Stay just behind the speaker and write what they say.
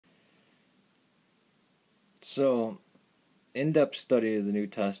So, in-depth study of the New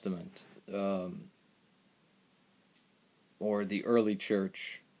Testament, or the early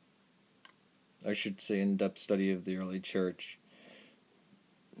church, I should say in-depth study of the early church,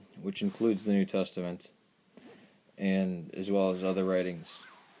 which includes the New Testament, and as well as other writings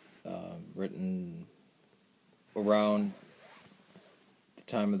written around the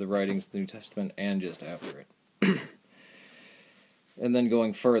time of the writings of the New Testament and just after it. And then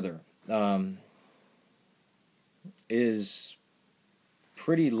going further, is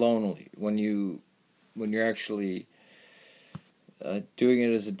pretty lonely when you're actually doing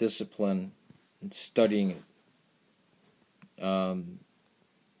it as a discipline and studying it.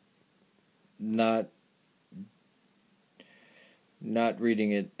 Not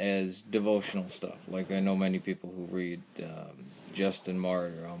reading it as devotional stuff. Like I know many people who read Justin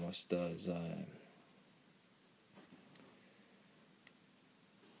Martyr almost does.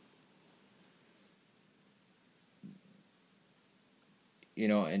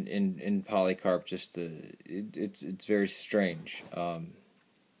 In Polycarp, it's very strange.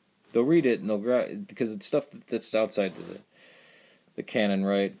 They'll read it and because it's stuff that's outside the canon,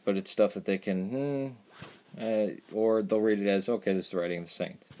 right? But it's stuff that they can, or they'll read it as, okay, this is the writing of the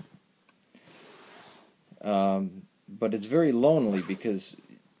saints. But it's very lonely because,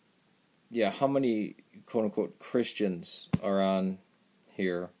 how many quote unquote Christians are on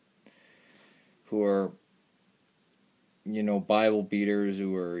here who are, Bible beaters,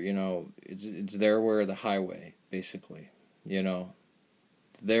 who are, it's their way or the highway, basically,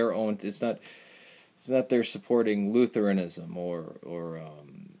 It's their own, it's not they're supporting Lutheranism or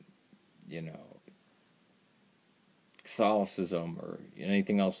Catholicism or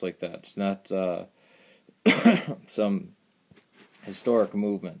anything else like that. It's not some historic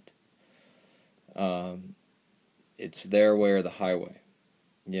movement. It's their way or the highway,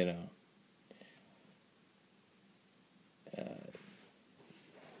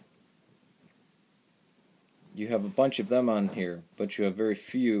 You have a bunch of them on here, but you have very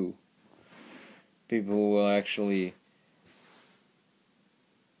few people who will actually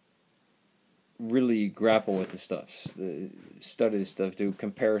really grapple with the stuff, study the stuff, do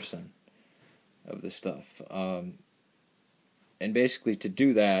comparison of the stuff. And basically to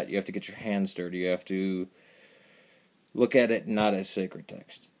do that, you have to get your hands dirty. You have to look at it not as sacred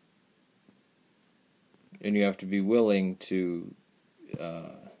text. And you have to be willing to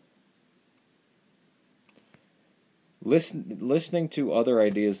listening to other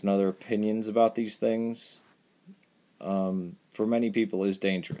ideas and other opinions about these things, for many people, is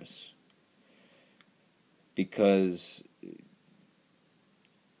dangerous. Because if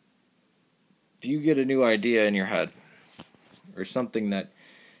you get a new idea in your head, or something that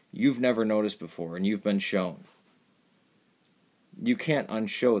you've never noticed before and you've been shown, you can't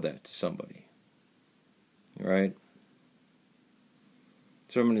unshow that to somebody. Right?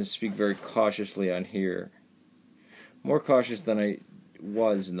 So I'm going to speak very cautiously on here. More cautious than I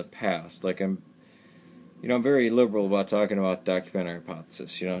was in the past. Like I'm very liberal about talking about documentary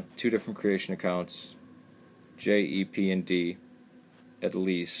hypothesis. Two different creation accounts, J, E, P, and D, at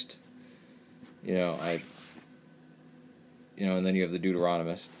least. And then you have the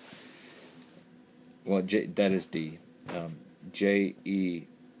Deuteronomist. Well, that is D. J, E,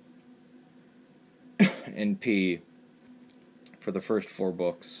 and P for the first 4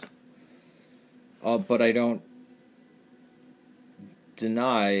 books. But I don't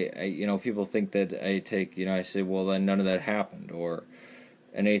deny, people think that I take, I say, well, then none of that happened, or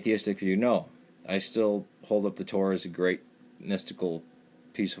an atheistic view. No, I still hold up the Torah as a great mystical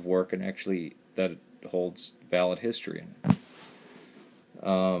piece of work, and actually that it holds valid history in it.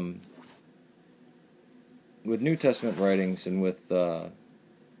 With New Testament writings and with the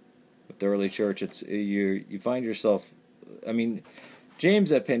early church, it's you find yourself,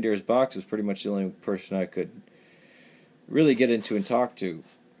 James at Pandora's Box was pretty much the only person I could really get into and talk to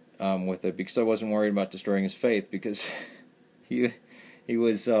with it, because I wasn't worried about destroying his faith, because he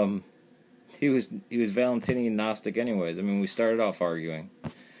was Valentinian Gnostic anyways. We started off arguing.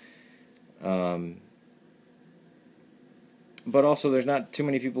 But also there's not too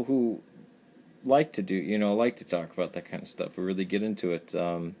many people who like to talk about that kind of stuff, or really get into it.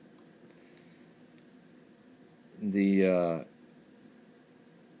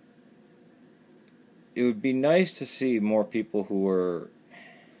 It would be nice to see more people who were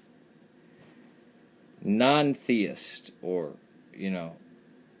non-theist, or,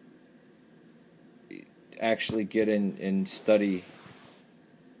 actually get in and study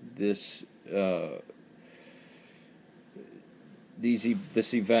this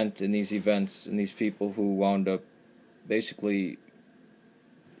this event and these events and these people who wound up basically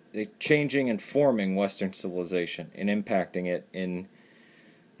changing and forming Western civilization and impacting it in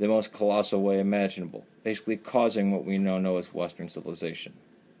the most colossal way imaginable, basically causing what we now know as Western civilization.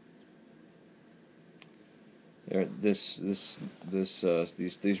 These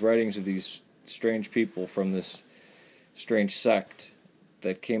writings of these strange people from this strange sect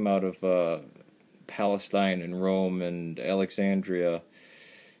that came out of Palestine and Rome and Alexandria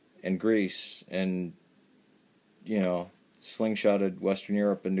and Greece, and slingshotted Western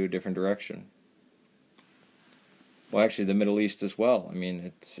Europe into a different direction. Well, actually, the Middle East as well. I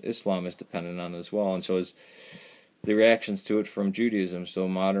mean, Islam is dependent on it as well, and so is the reactions to it from Judaism. So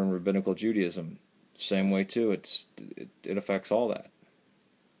modern rabbinical Judaism, same way too. It affects all that.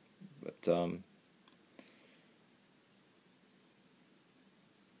 But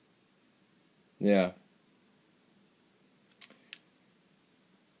yeah.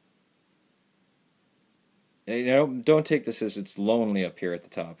 Don't take this as it's lonely up here at the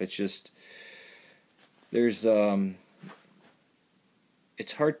top. It's just there's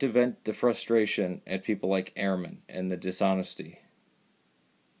it's hard to vent the frustration at people like Ehrman and the dishonesty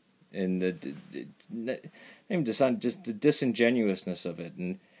and just the disingenuousness of it.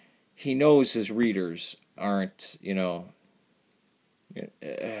 And he knows his readers aren't,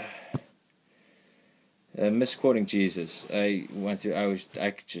 misquoting Jesus. I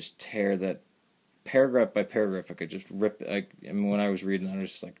could just tear that paragraph by paragraph. I could just rip. When I was reading, I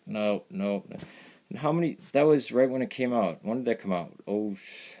was just like, no. And how many? That was right when it came out. When did that come out? It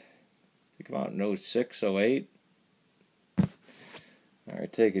came out in 06, 08? All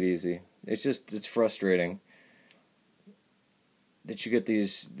right, take it easy. It's frustrating that you get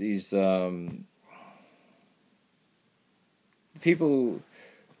these people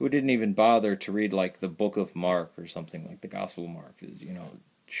who didn't even bother to read like the Book of Mark or something, like the Gospel of Mark,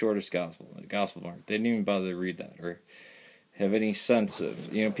 shortest gospel, the Gospel of Mark. They didn't even bother to read that or have any sense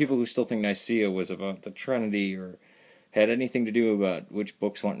of, people who still think Nicaea was about the Trinity or had anything to do about which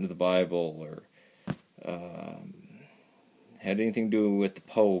books went into the Bible or had anything to do with the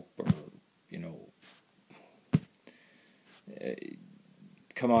Pope or,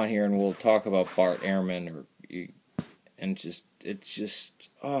 come on here and we'll talk about Bart Ehrman it's just,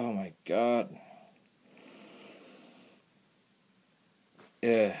 oh my God.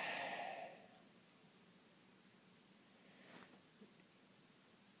 Yeah.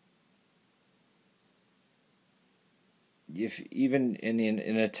 If even in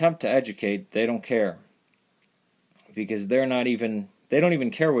an attempt to educate, they don't care, because they don't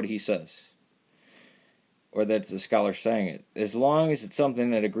even care what he says, or that the scholar saying it, as long as it's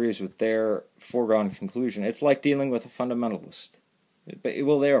something that agrees with their foregone conclusion. It's like dealing with a fundamentalist. They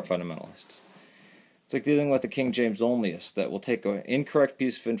are fundamentalists. It's like dealing with a King James onlyist that will take an incorrect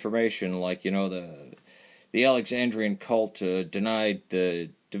piece of information, like the Alexandrian cult denied the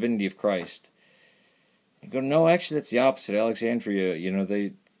divinity of Christ. You go, no, actually that's the opposite.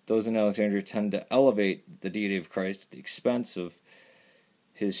 Alexandria, those in Alexandria tend to elevate the deity of Christ at the expense of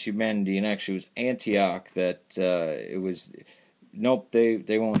his humanity, and actually it was Antioch that it was, nope,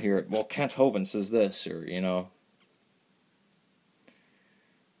 they won't hear it. Well, Kent Hovind says this, or,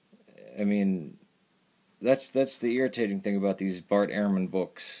 I mean, that's the irritating thing about these Bart Ehrman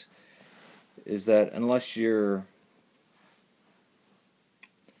books, is that unless you've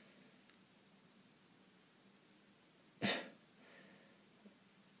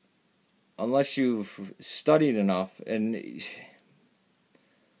studied enough, and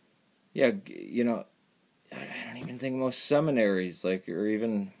I don't even think most seminaries, or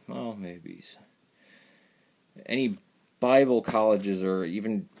even, maybe any Bible colleges, or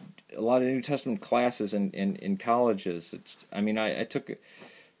even a lot of New Testament classes in colleges. I took, there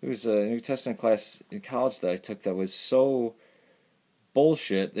was a New Testament class in college that I took that was so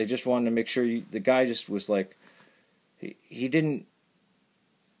bullshit. They just wanted to make sure the guy just was like, he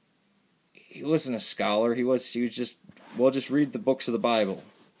wasn't a scholar. He was just read the books of the Bible,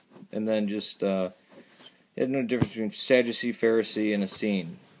 and then just he had no difference between Sadducee, Pharisee, and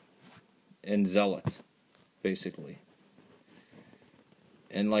Essene, and Zealot, basically,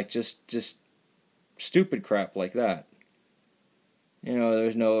 and just stupid crap like that.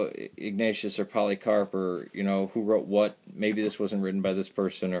 There's no Ignatius or Polycarp, or who wrote what. Maybe this wasn't written by this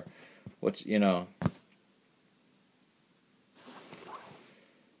person, or what's.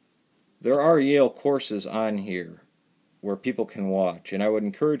 There are Yale courses on here where people can watch, and I would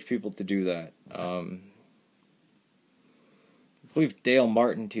encourage people to do that. I believe Dale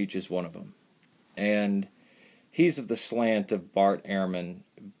Martin teaches one of them, and he's of the slant of Bart Ehrman,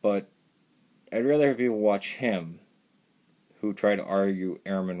 but I'd rather have people watch him who try to argue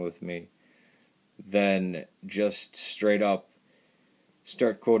Ehrman with me than just straight up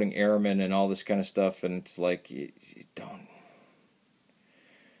start quoting Ehrman and all this kind of stuff, and it's like, you don't.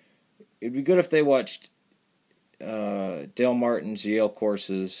 It'd be good if they watched Dale Martin's Yale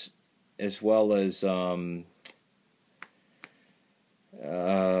courses, as well as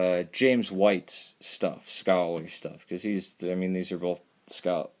James White's stuff, scholarly stuff, because these are both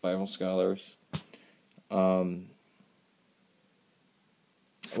Bible scholars. Well,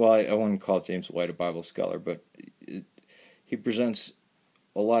 I wouldn't call James White a Bible scholar, but he presents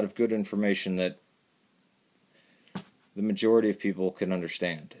a lot of good information that the majority of people can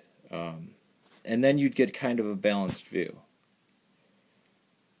understand. And then you'd get kind of a balanced view.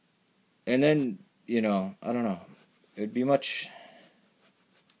 And then, I don't know, it'd be much...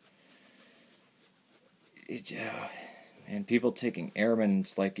 and people taking Ehrman,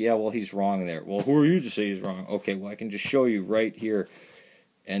 it's like, yeah, well, he's wrong there. Well, who are you to say he's wrong? Okay, well, I can just show you right here,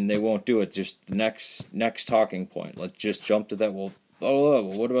 and they won't do it. Just the next talking point. Let's just jump to that. Well,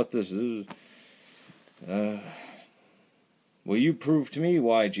 what about this? Well, you prove to me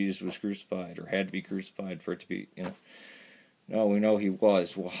why Jesus was crucified, or had to be crucified for it to be, No, we know he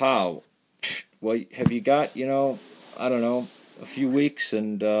was. Well, how? Well, have you got, I don't know, a few weeks,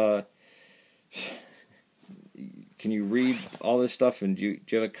 and can you read all this stuff, and do you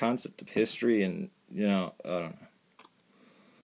have a concept of history, and, I don't know.